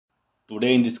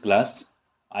Today in this class,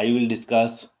 I will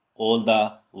discuss all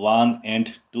the 1 and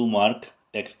 2 mark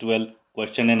textual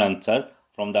question and answer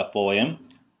from the poem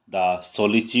The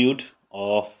Solitude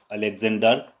of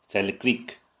Alexender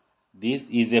Selkirk. This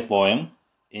is a poem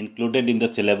included in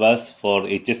the syllabus for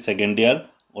HS second year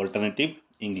alternative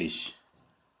English.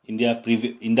 In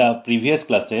the previous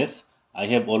classes, I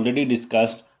have already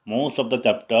discussed most of the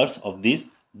chapters of this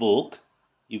book.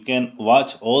 You can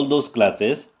watch all those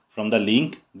classes from the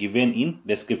link given in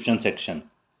description section.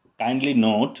 Kindly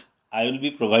note, I will be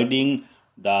providing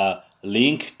the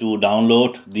link to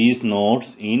download these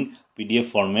notes in PDF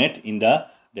format in the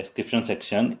description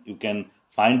section. You can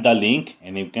find the link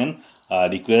and you can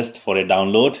request for a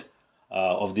download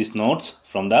of these notes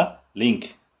from the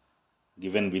link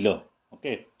given below.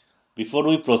 Okay. Before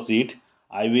we proceed,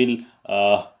 I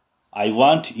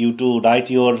want you to write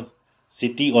your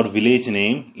city or village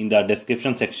name in the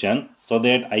description section so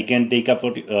that I can take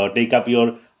up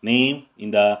your name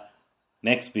in the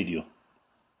next video.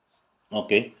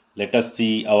 Okay, let us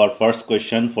see our first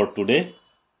question for today.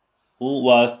 Who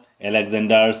was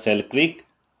Alexander Selkirk?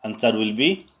 Answer will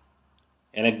be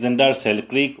Alexander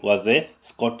Selkirk was a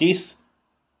Scottish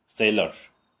sailor.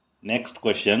 Next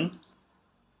question.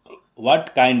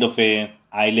 What kind of a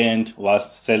island was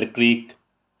Selkirk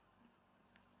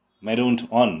marooned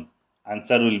on?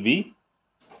 Answer will be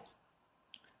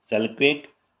Selkirk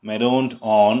marooned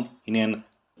on in an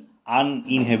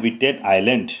uninhabited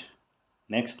island.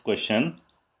 Next question.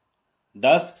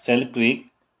 Does Selkirk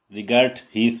regret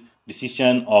his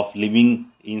decision of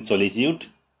living in solitude?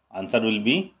 Answer will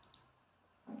be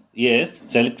yes,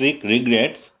 Selkirk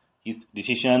regrets his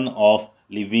decision of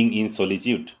living in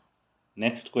solitude.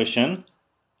 Next question.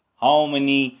 For how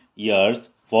many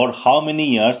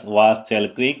years was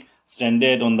Selkirk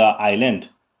stranded on the island?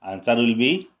 Answer will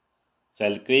be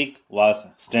Selkirk was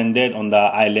stranded on the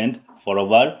island for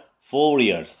over 4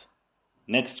 years.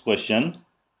 Next question.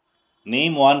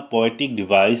 Name one poetic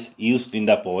device used in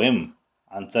the poem.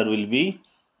 Answer will be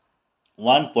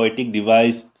one poetic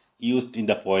device used in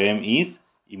the poem is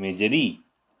imagery.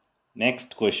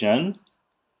 Next question.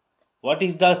 What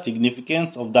is the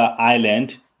significance of the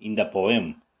island in the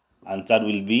poem? Answer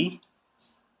will be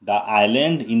the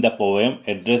island in the poem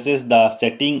addresses the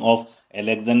setting of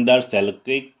Alexander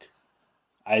Selkirk's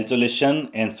isolation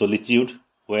and solitude,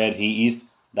 where he is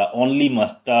the only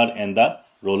master and the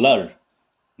roller.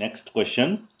 Next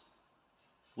question.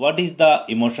 What is the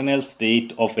emotional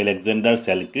state of Alexander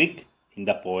Selkirk in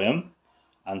the poem?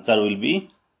 Answer will be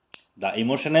the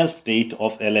emotional state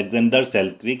of Alexander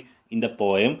Selkirk in the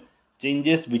poem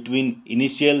changes between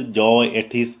initial joy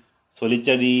at his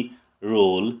solitary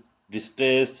role,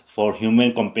 distress for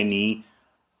human company,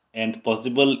 and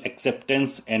possible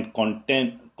acceptance and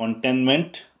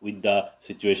contentment with the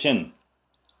situation.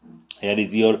 Here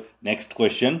is your next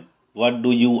question. What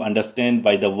do you understand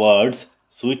by the words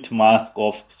sweet mask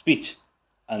of speech?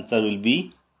 Answer will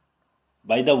be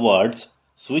by the words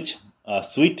sweet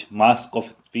mask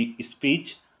of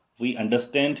speech, we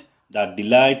understand the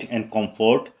delight and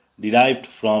comfort derived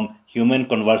from human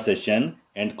conversation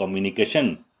and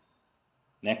communication.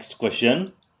 Next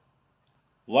question.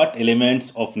 What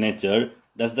elements of nature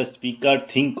does the speaker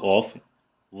think of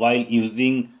while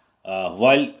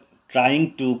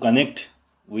trying to connect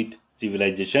with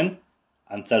civilization?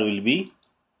 Answer will be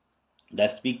the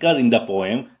speaker in the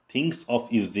poem thinks of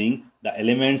using the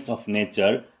elements of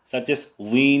nature such as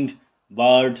wind,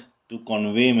 bird to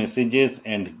convey messages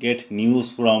and get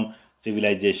news from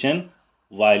civilization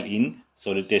while in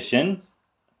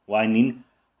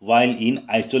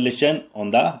isolation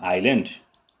on the island.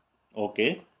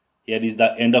 Okay, here is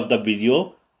the end of the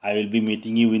video. I will be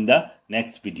meeting you in the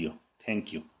next video.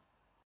 Thank you.